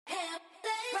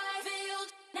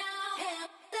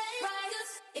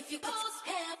Babe.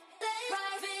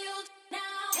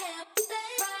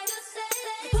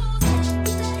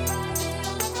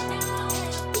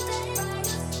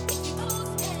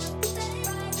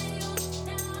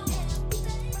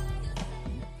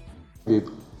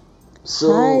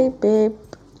 So, Hi, babe.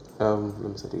 let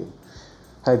me say it again.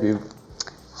 Hi, babe.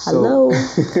 Hello.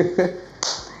 So,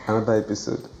 another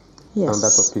episode, Yes.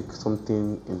 another topic,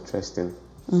 something interesting.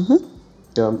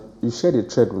 Mm-hmm. You shared a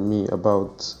thread with me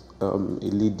about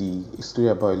a story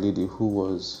about a lady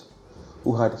who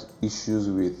had issues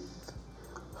with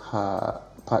her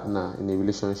partner in a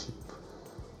relationship,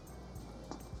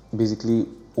 basically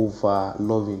over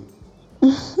loving,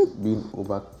 being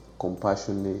over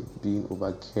compassionate, being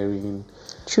over caring.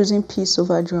 Choosing peace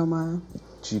over drama.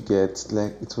 You get,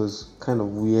 like, it was kind of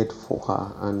weird for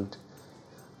her, and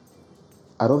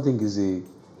I don't think it's a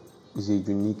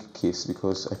unique case,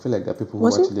 because I feel like there are people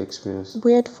Was who it actually experience.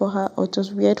 weird for her, or it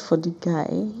was weird for the guy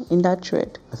in that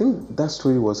thread? I think that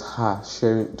story was her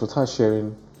sharing. It was her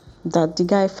sharing. That the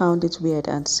guy found it weird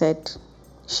and said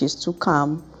she's too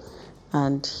calm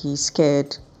and he's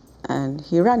scared and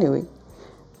he ran away.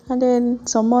 And then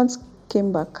some months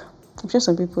came back. I'm sure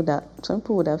some people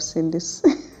would have seen this.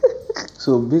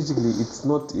 So basically, it's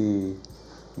not a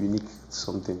unique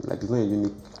something. Like, it's not a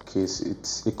unique case.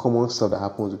 It's a common stuff that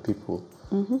happens to people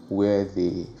where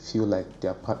they feel like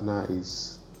their partner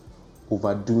is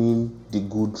overdoing the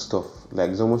good stuff.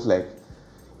 Like, it's almost like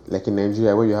in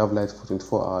Nigeria, where you have lights for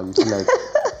 24 hours, you feel like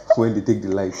when they take the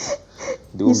lights,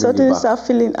 they You won't bring it suddenly back. start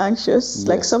feeling anxious,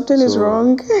 like Yes, something is so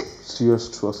wrong. Serious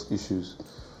trust issues.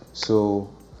 So,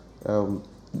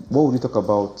 what would you talk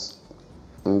about?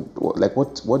 Like,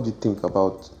 what do you think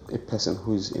about a person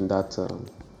who is in that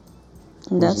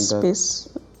In that space.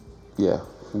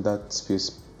 in that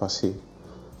space per se?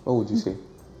 What would you say?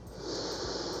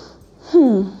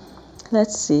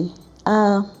 Let's see.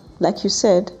 Like you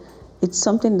said, it's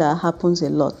something that happens a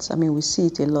lot. I mean, we see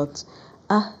it a lot.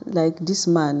 Like this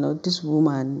man or this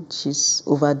woman, she's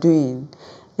overdoing.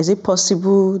 Is it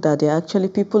possible that there are actually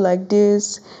people like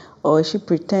this? Or is she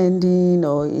pretending?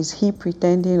 Or is he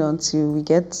pretending until we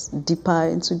get deeper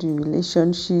into the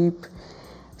relationship?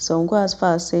 Some go as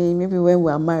far as saying maybe when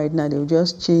we are married now, they'll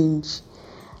just change.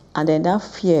 And then that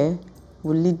fear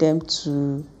will lead them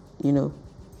to,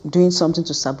 doing something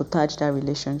to sabotage that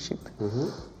relationship.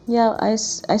 Yeah, I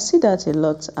see that a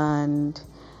lot, and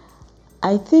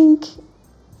I think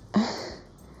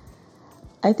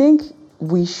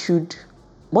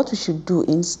what we should do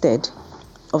instead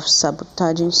of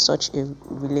sabotaging such a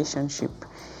relationship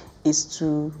is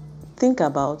to think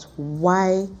about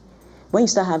why, when you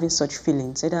start having such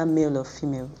feelings, either male or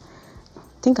female,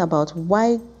 think about,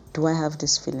 why do I have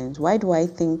these feelings? Why do I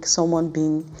think someone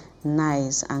being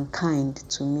nice and kind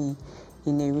to me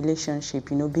in a relationship,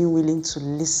 being willing to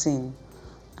listen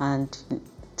and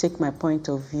take my point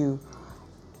of view,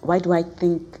 why do I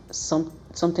think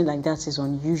something like that is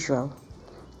unusual?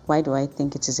 Why do I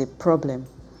think it is a problem?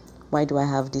 Why do I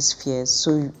have these fears?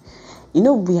 So,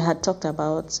 we had talked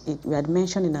about it, we had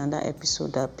mentioned in another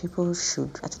episode that people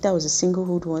should, I think that was a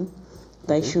singlehood one,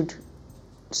 that you should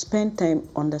spend time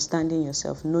understanding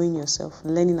yourself, knowing yourself,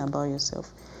 learning about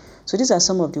yourself. So these are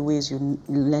some of the ways you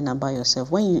learn about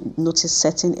yourself. When you notice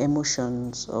certain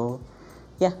emotions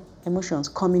emotions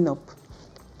coming up,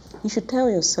 you should tell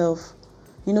yourself,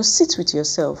 sit with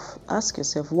yourself, ask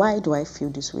yourself, why do I feel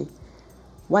this way?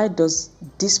 Why does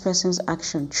this person's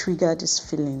action trigger these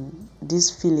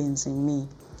feelings in me?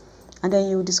 And then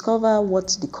you discover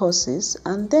what the cause is,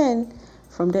 and then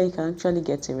from there you can actually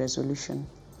get a resolution.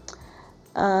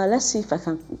 Let's see if I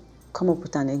can come up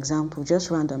with an example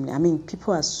just randomly. I mean,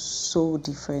 people are so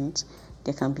different.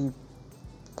 There can be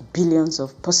billions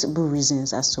of possible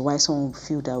reasons as to why someone would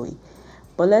feel that way.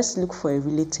 But let's look for a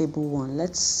relatable one.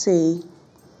 Let's say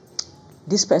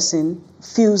this person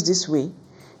feels this way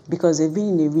because they've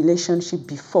been in a relationship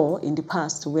before in the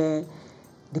past where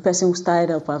the person who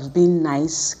started up as being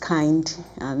nice, kind,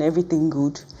 and everything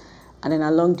good, and then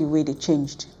along the way they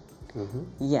changed.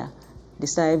 Yeah, they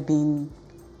started being,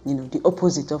 the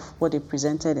opposite of what they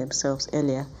presented themselves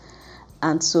earlier,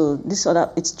 and so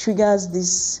it triggers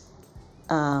this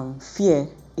fear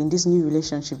in this new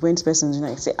relationship when this person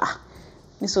say,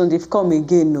 this one they've come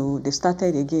again, no, they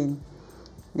started again.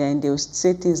 Then they'll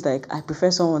say things like, I prefer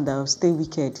someone that will stay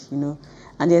wicked,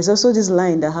 And there's also this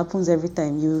line that happens every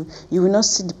time. You will not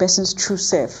see the person's true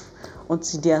self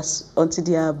until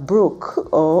they are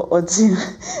broke or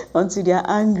until they are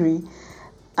angry.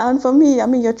 And for me, I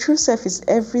mean, your true self is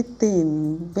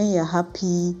everything. When you're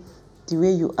happy, the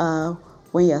way you are.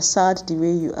 When you're sad, the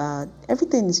way you are.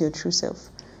 Everything is your true self.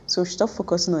 So stop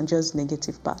focusing on just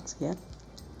negative parts, yeah?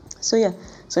 So yeah,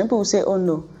 some people will say, oh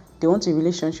no, they want a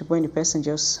relationship when the person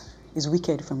just is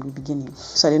wicked from the beginning,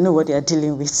 so they know what they are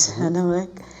dealing with. Mm-hmm. And I'm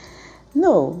like,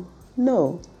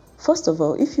 no. First of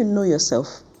all, if you know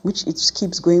yourself, which it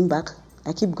keeps going back,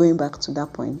 I keep going back to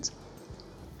that point,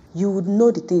 you would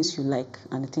know the things you like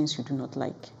and the things you do not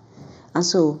like. And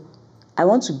so I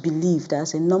want to believe that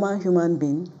as a normal human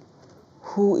being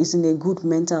who is in a good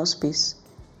mental space,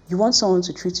 you want someone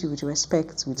to treat you with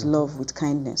respect, with love, with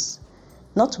kindness,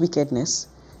 not wickedness,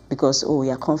 because, oh,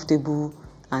 you're comfortable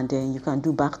and then you can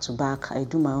do back to back. I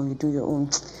do my own, you do your own.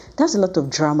 That's a lot of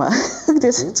drama.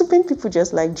 There's too many people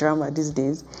just like drama these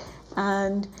days.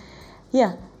 And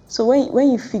yeah, so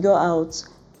when you figure out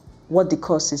what the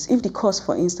cause is, if the cause,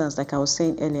 for instance, like I was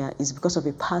saying earlier, is because of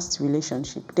a past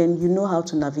relationship, then you know how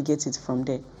to navigate it from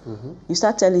there. Mm-hmm. You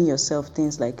start telling yourself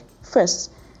things like,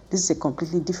 first, this is a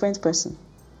completely different person.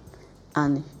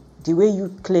 And the way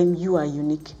you claim you are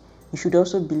unique, you should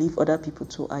also believe other people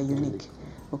too are unique.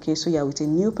 Okay, so you're with a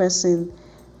new person.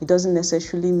 It doesn't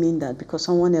necessarily mean that because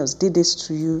someone else did this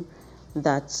to you,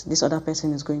 that this other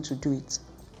person is going to do it.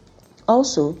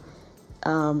 Also,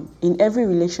 in every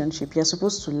relationship, you're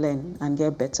supposed to learn and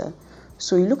get better.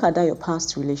 So you look at that, your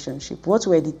past relationship. What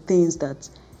were the things that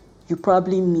you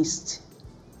probably missed?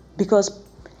 Because,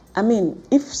 I mean,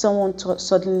 if someone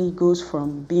suddenly goes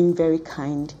from being very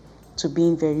kind to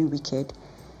being very wicked,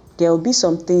 there will be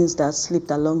some things that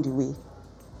slipped along the way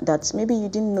that maybe you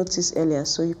didn't notice earlier.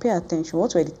 So you pay attention.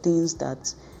 What were the things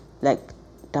that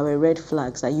were red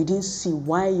flags that you didn't see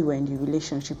while you were in the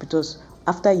relationship? Because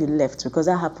after you left, because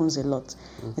that happens a lot.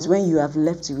 Mm-hmm. It's when you have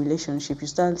left the relationship, you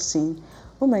start seeing,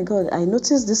 oh my God, I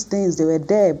noticed these things, they were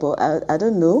there, but I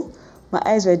don't know. My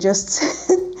eyes were just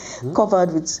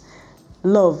covered with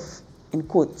love, in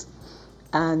quotes.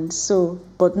 And so,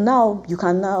 but now you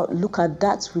can now look at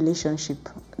that relationship,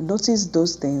 notice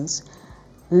those things,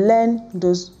 learn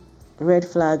those red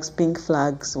flags, pink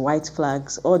flags, white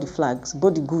flags, all the flags,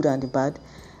 both the good and the bad,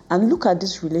 and look at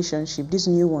this relationship, this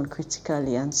new one,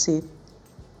 critically and say,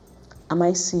 am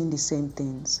I seeing the same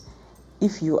things?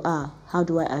 If you are, how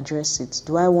do I address it?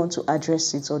 Do I want to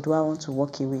address it or do I want to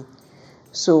walk away?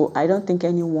 So I don't think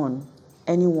anyone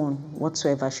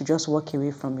whatsoever should just walk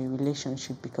away from a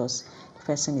relationship because the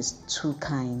person is too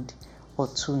kind or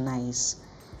too nice.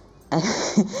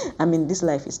 I mean, this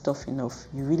life is tough enough.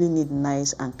 You really need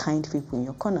nice and kind people in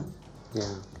your corner.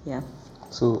 Yeah.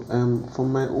 So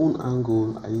from my own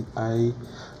angle,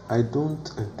 I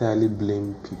don't entirely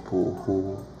blame people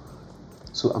who.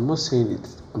 So I'm not saying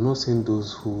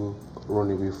those who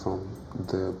run away from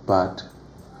the bad.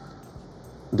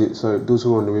 Those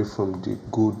who run away from the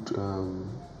good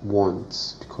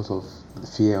ones because of the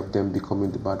fear of them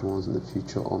becoming the bad ones in the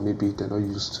future, or maybe they're not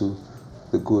used to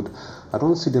the good. I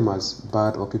don't see them as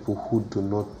bad or people who do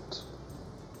not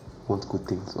want good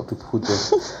things, or people who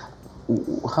just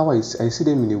how I see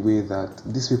them in a way that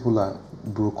these people are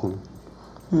broken.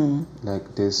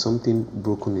 Like there's something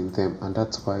broken in them, and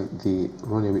that's why they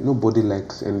run away. Nobody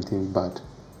likes anything bad.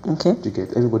 Okay. You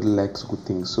get, everybody likes good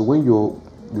things. So when you're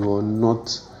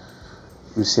not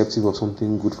receptive of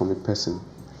something good from a person,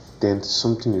 then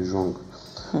something is wrong.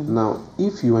 Now,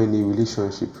 if you are in a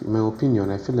relationship, in my opinion,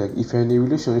 I feel like if you're in a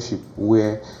relationship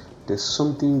where there's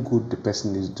something good the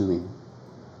person is doing,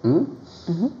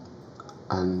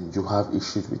 and you have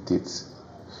issues with it,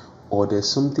 or there's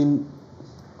something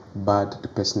bad the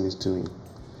person is doing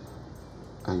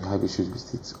and you have issues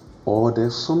with it, or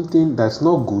there's something that's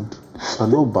not good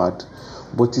and not bad,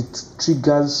 but it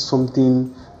triggers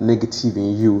something negative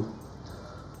in you,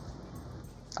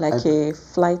 like a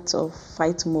flight or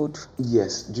fight mode.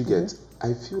 Yes, do you get?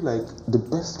 I feel like the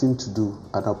best thing to do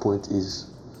at that point is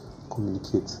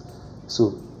communicate.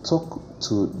 So talk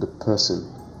to the person.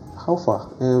 How far,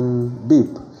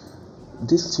 babe,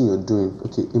 this thing you're doing,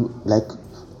 okay, like,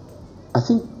 I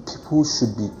think people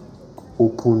should be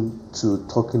open to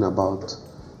talking about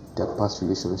their past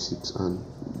relationships and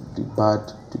the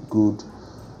bad, the good,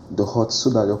 the hot, so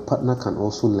that your partner can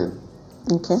also learn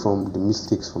from the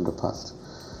mistakes from the past.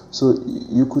 So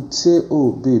you could say,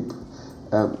 oh babe,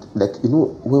 like, you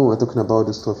know, when we were talking about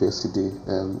this stuff yesterday,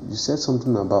 you said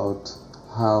something about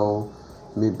how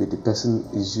maybe the person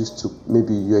is used to,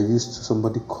 maybe you're used to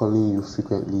somebody calling you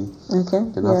frequently.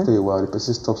 Then after a while, the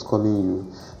person stops calling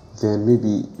you. Then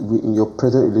maybe in your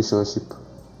present relationship,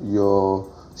 your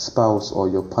spouse or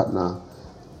your partner,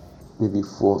 maybe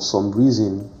for some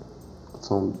reason,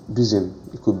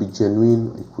 it could be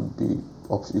genuine, it could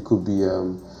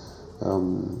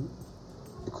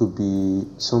be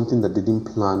something that they didn't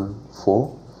plan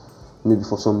for. Maybe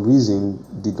for some reason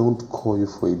they don't call you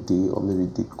for a day, or maybe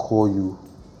they call you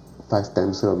 5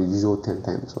 times instead of the usual 10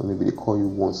 times, or maybe they call you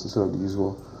once instead of the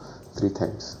usual 3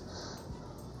 times.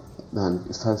 And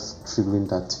it starts triggering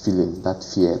that feeling, that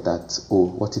fear that, oh,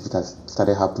 what if it has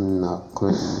started happening in our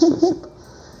current relationship?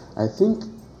 I think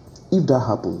if that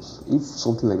happens, if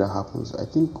something like that happens, I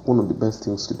think one of the best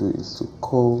things to do is to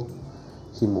call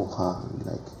him or her,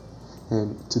 like,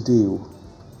 today, you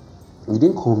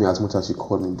didn't call me as much as you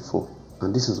called me before,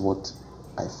 and this is what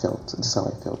I felt. This is how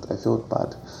I felt. I felt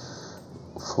bad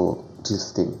for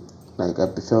this thing. Like, I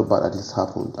felt bad that this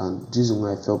happened, and the reason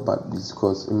why I felt bad is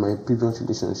because in my previous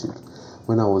relationship,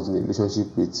 when I was in a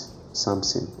relationship with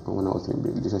Samson, or when I was in a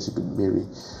relationship with Mary,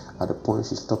 at the point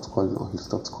she stopped calling or he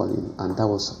stopped calling, and that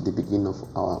was the beginning of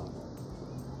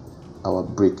our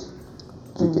break.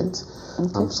 You get?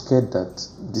 Okay. I'm scared that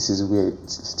this is where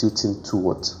it's tilting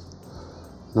towards.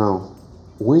 Now,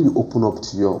 when you open up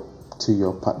to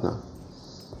your partner,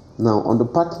 now on the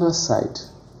partner side,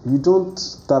 you don't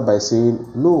start by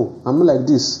saying, no, I'm not like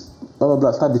this, blah blah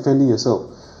blah, start defending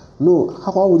yourself. No,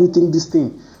 why would you think this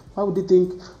thing? Why would you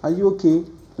think, are you okay?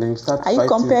 Then you start fighting. Are you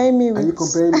comparing me with?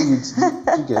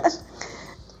 You get?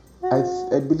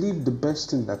 I believe the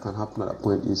best thing that can happen at that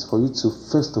point is for you to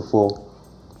first of all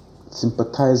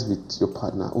sympathize with your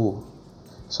partner. Oh,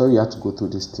 sorry you had to go through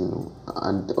this thing,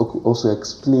 and also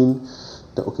explain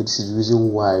that, okay, this is the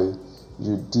reason why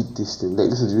you did this thing. Like,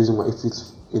 this is the reason why, if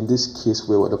it's in this case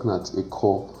where we're looking at a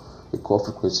call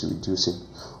frequency reducing,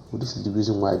 well, this is the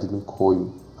reason why I didn't call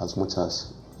you as much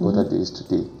as other days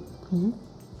today. And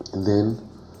then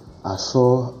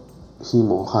assure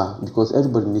him or her, because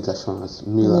everybody needs assurance,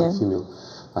 male and female.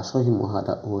 Assure him or her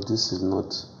that, oh, this is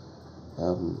not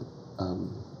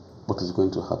what is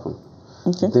going to happen.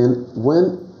 Okay. Then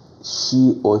when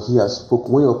she or he has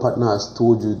spoken, when your partner has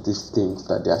told you these things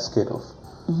that they are scared of,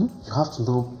 you have to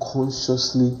now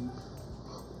consciously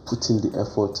put in the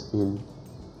effort in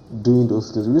doing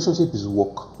those things. Relationship is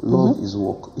work. Love is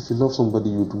work. If you love somebody,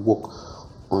 you'd work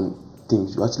on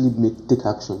things. You actually take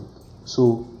action.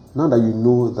 So now that you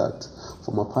know that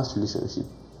from a past relationship,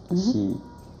 maybe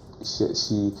she's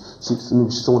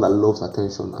someone that loves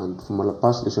attention, and from a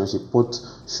past relationship, what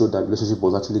showed that relationship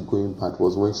was actually going bad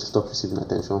was when she stopped receiving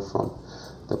attention from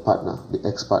the partner, the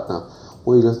ex-partner.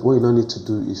 What you now need to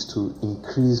do is to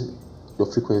increase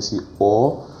your frequency,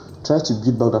 or try to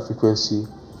build back that frequency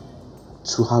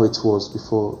to how it was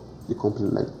before the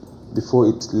complaint, like before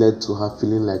it led to her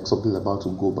feeling like something about to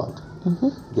go bad.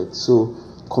 Okay, so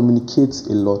communicate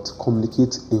a lot,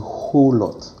 communicate a whole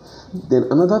lot. Then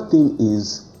another thing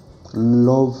is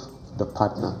love the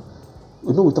partner.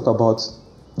 We talk about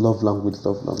love language,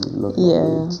 love language.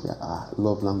 Yeah,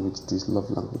 love language this, love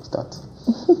language that.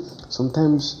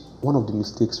 Sometimes one of the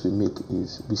mistakes we make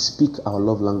is we speak our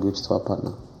love language to our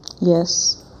partner.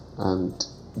 Yes. And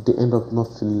they end up not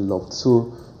feeling loved.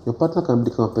 So your partner can be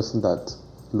the kind of person that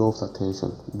loves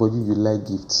attention, but you like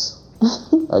gifts.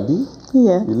 Abi?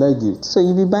 Yeah. You like gifts. So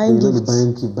you be buying gifts.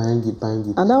 Buying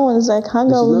gift. And that one is like,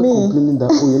 hang out with me. She's not complaining that,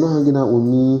 oh, you're not hanging out with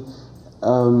me.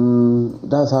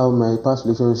 That's how my past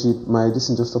relationship, this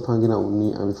thing just stopped hanging out with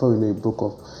me, and before you know it broke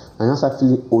off. And I start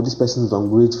feeling, oh, this person is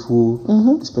ungrateful.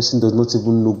 This person does not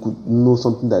even know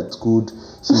something that's good.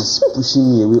 She's pushing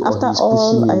me away, or he's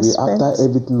pushing me away after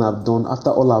everything I've done,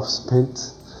 after all I've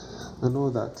spent, and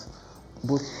all that.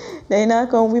 But then now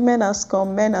come women has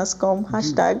come, men has come,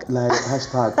 hashtag. Like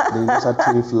hashtag, they just have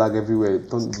training flag everywhere.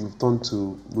 Turn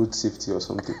to road safety or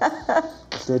something.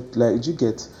 That, like, you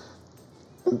get.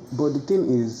 But the thing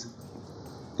is,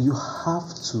 you have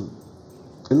to.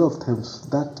 A lot of times,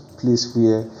 that place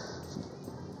where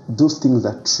those things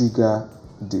that trigger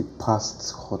the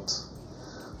past hurt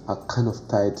are kind of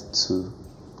tied to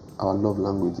our love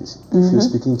languages. If you're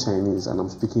speaking Chinese and I'm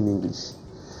speaking English,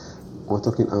 we're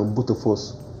talking, and both of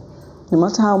us, no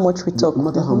matter how much we talk, no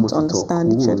matter how much we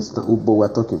understand each other, but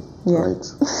we're talking, right?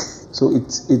 So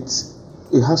it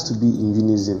has to be in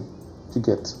unison. You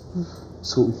get?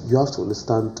 So you have to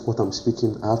understand what I'm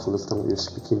speaking. I have to understand what you're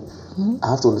speaking. I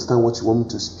have to understand what you want me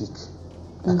to speak.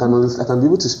 I can be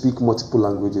able to speak multiple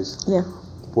languages. Yeah.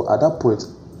 But at that point,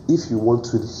 if you want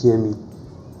to hear me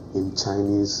in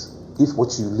Chinese, if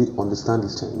what you understand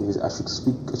is Chinese, I should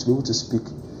be able to speak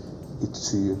it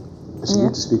to you. I should be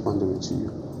able to speak Mandarin to you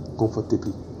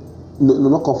comfortably. No,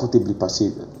 not comfortably per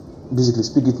se. Basically,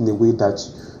 speak it in a way that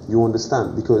you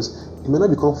understand, because it may not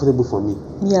be comfortable for me.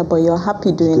 Yeah, but you're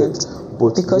happy doing it.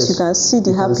 But because you can see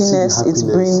the happiness it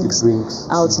brings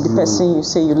out the person you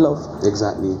say you love.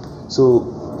 Exactly. So,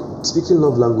 speaking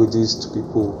love languages to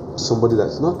people, somebody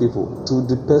that's not people, to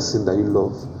the person that you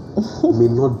love, may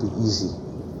not be easy.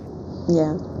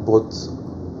 Yeah. But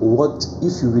what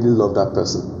if you really love that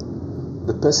person?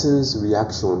 the person's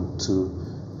reaction to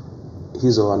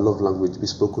his or her love language being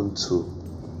spoken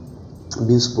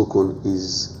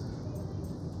is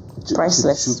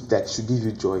priceless. should give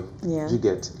you joy. Yeah. You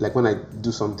get, like when I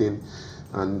do something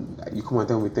and you come and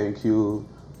tell me thank you,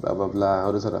 blah blah blah,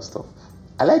 all this other stuff.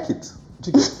 I like it.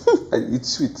 You get, it's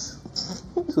sweet.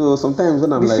 So sometimes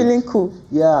when I'm feeling cool.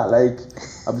 Yeah, like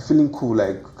I'll be feeling cool,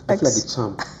 like I feel like a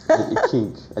champ, like a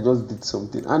king. I just did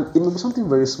something, and it may be something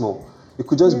very small. It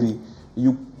could just be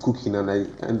you cooking, and I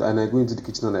go into the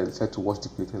kitchen and I decide to wash the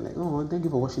plate, and like, oh, thank you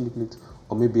for washing the plate.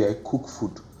 Or maybe I cook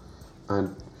food,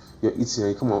 and you're eating,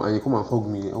 and you come and hug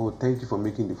me. Oh, thank you for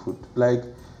making the food. Like,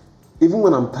 even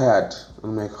when I'm tired,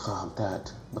 I'm like, oh, I'm tired,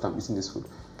 but I'm eating this food.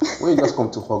 When you just come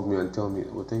to hug me and tell me,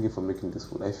 oh, thank you for making this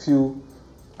food, I feel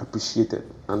appreciated.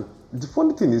 And the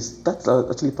funny thing is, that's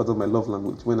actually part of my love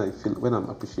language, when I'm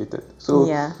appreciated. So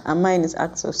yeah, and mine is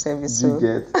acts of service. You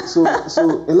get, so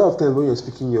a lot of times when you're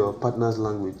speaking your partner's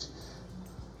language,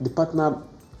 the partner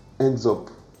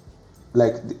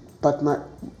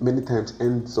many times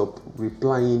ends up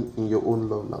replying in your own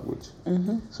love language.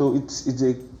 Mm-hmm. So it's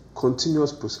a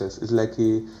continuous process. It's like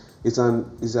it's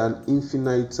an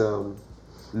infinite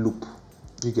loop.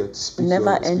 You get,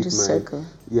 never ending circle.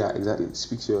 Yeah, exactly.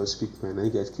 Speak mine, and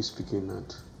you guys keep speaking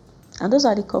that. And those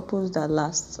are the couples that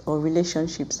last, or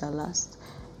relationships that last.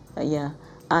 Yeah,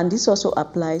 and this also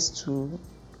applies to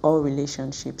all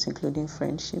relationships, including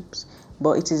friendships.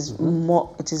 But it is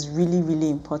it is really, really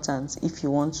important if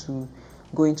you want to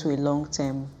go into a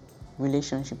long-term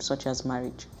relationship such as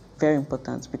marriage. Very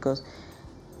important, because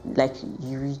like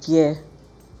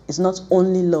it's not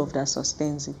only love that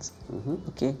sustains it.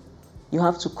 Okay, you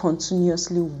have to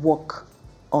continuously work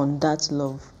on that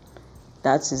love.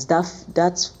 That is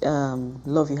that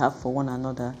love you have for one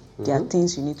another. There are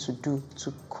things you need to do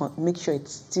to make sure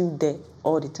it's still there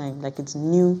all the time, like it's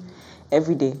new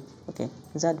every day. Okay,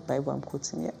 is that the Bible I'm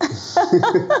quoting here?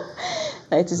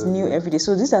 Like it is new every day.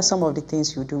 So these are some of the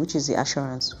things you do, which is the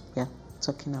assurance we are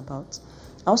talking about.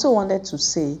 I also wanted to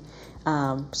say,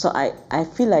 so I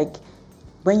feel like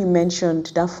when you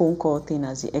mentioned that phone call thing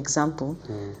as the example,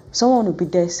 someone would be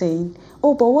there saying,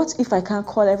 oh, but what if I can't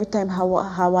call every time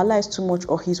Hawala is too much,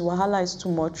 or his Wahala is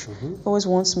too much? He always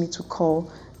wants me to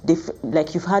call.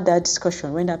 Like you've had that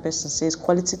discussion when that person says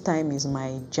quality time is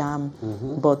my jam,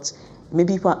 but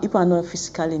maybe people are not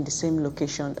physically in the same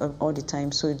location all the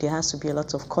time, so there has to be a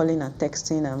lot of calling and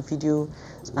texting and video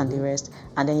and the rest.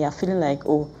 And then you're feeling like,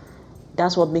 oh,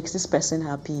 that's what makes this person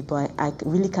happy, but I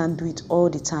really can't do it all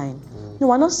the time. No,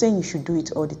 we're not saying you should do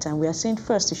it all the time. We are saying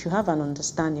first you should have an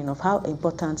understanding of how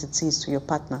important it is to your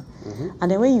partner.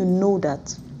 And then when you know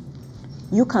that,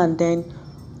 you can then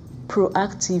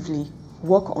proactively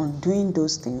work on doing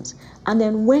those things. And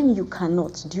then when you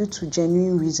cannot, due to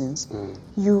genuine reasons,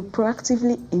 you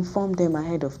proactively inform them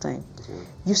ahead of time.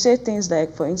 You say things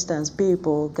like, for instance, babe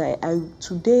or guy,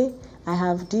 today I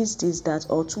have this, that,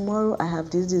 or tomorrow I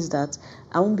have this, that.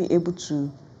 I won't be able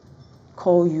to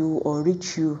call you or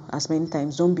reach you as many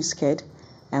times. Don't be scared.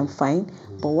 I'm fine.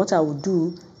 But what I will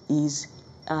do is,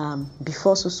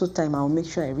 before so time, I'll make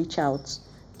sure I reach out.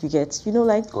 You get,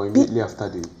 like... Or immediately after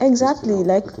the... Exactly,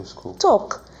 like,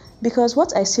 talk. Because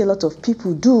what I see a lot of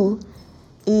people do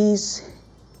is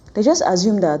they just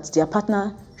assume that their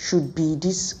partner should be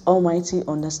this almighty,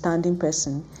 understanding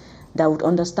person that would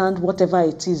understand whatever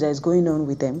it is that is going on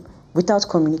with them without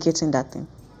communicating that thing.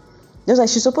 Just like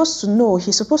she's supposed to know,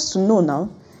 he's supposed to know now.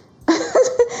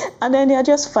 And then they're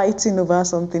just fighting over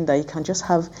something that you can just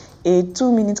have a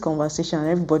 2-minute conversation and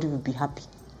everybody will be happy.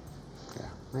 Yeah,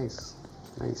 nice.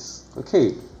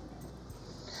 Okay.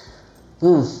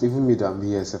 Even me that I'm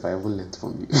here, if I haven't learned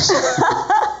from you.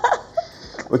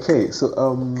 Okay, so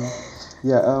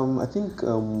I think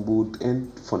we'll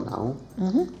end for now.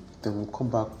 Then we'll come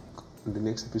back in the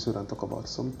next episode and talk about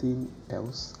something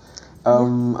else.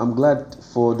 I'm glad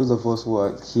for those of us who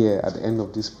are here at the end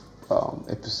of this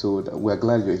episode. We're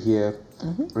glad you're here.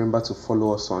 Remember to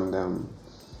follow us on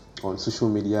social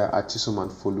media at Chisom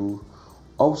and Follow.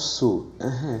 Also,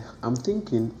 I'm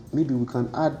thinking maybe we can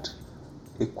add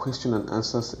a question and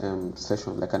answers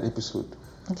session, like an episode,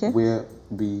 where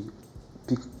we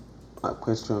pick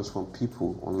questions from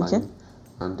people online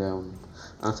and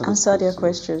answer their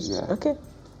questions. Yeah. Okay.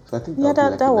 So I think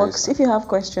that works. If you have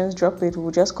questions, drop it.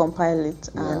 We'll just compile it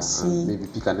and see. And maybe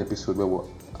pick an episode where we'll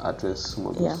address some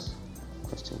of those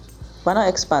questions. We're not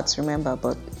experts, remember,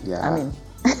 but I mean.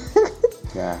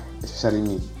 Especially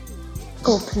me.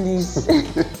 Oh, please.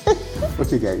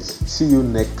 Okay, guys. See you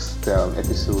next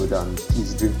episode. And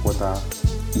please drink water,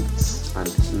 eat,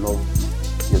 and love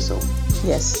yourself.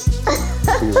 Yes.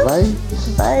 Okay, bye.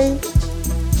 Bye.